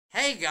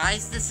Hey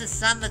guys, this is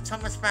Sam the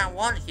Thomas Fan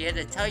 1 here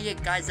to tell you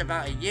guys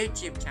about a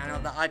YouTube channel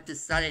that I've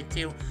decided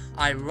to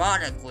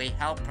ironically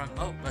help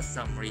promote for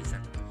some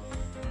reason.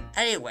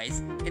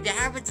 Anyways, if you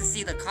happen to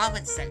see the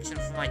comment section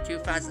for my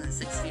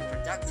 2016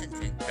 production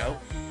intro,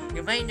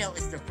 you may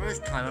notice the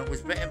first comment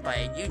was written by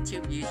a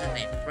YouTube user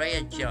named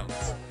Freya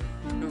Jones,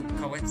 who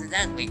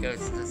coincidentally goes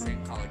to the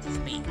same college as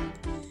me.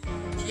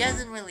 She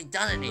hasn't really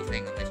done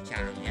anything on this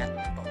channel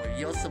yet, but with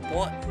your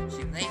support,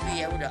 she may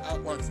be able to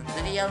upload some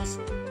videos,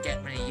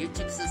 get many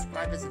YouTube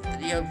subscribers and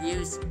video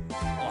views,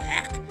 or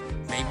heck,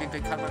 maybe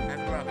become a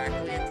member of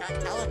Actually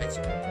Attack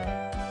Television.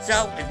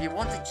 So, if you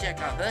want to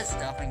check out her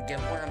stuff and give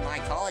one of my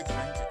college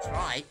friends a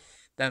try,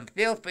 then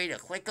feel free to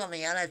click on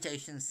the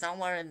annotation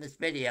somewhere in this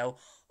video,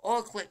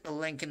 or click the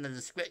link in the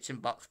description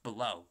box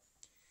below.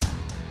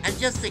 And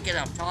just to get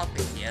off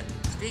topic here,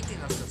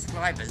 speaking of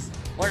subscribers,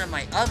 one of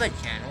my other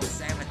channels,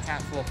 Sam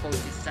Attack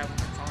 447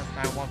 the Thomas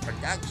Fan 1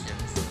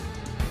 Productions,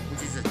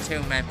 which is a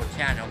two-member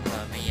channel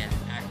for me and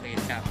Actually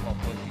Attack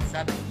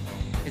 447,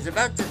 is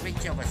about to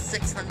reach over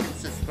 600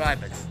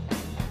 subscribers.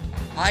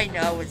 I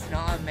know it's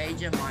not a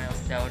major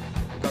milestone,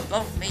 but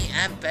both me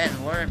and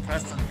Ben were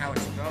impressed on how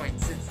it's growing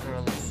since the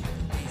release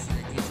of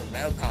the Diesel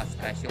Railcar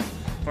special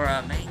for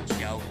our main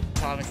show,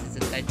 Thomas's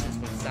Adventures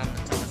with Sam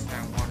the Thomas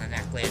Fan 1 and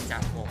Actually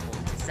Attack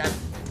 447.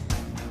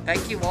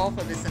 Thank you all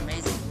for this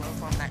amazing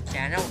growth on that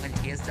channel, and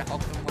here's to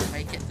hoping we'll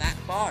make it that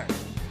far.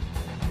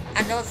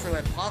 And also,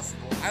 if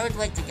possible, I would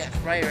like to get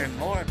Freya in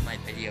more of my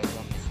videos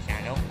on this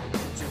channel,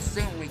 which will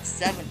soon reach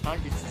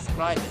 700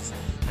 subscribers,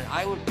 and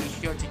I would be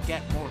sure to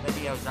get more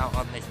videos out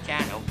on this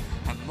channel,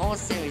 and more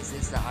series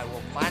that I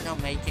will plan on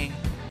making.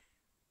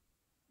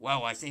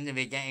 Well, I seem to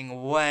be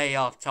getting way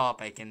off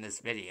topic in this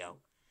video.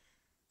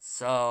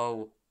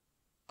 So,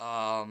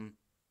 Freya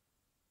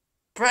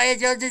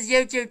Jones'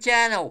 YouTube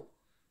channel!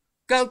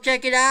 Go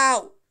check it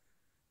out!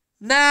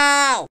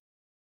 Now!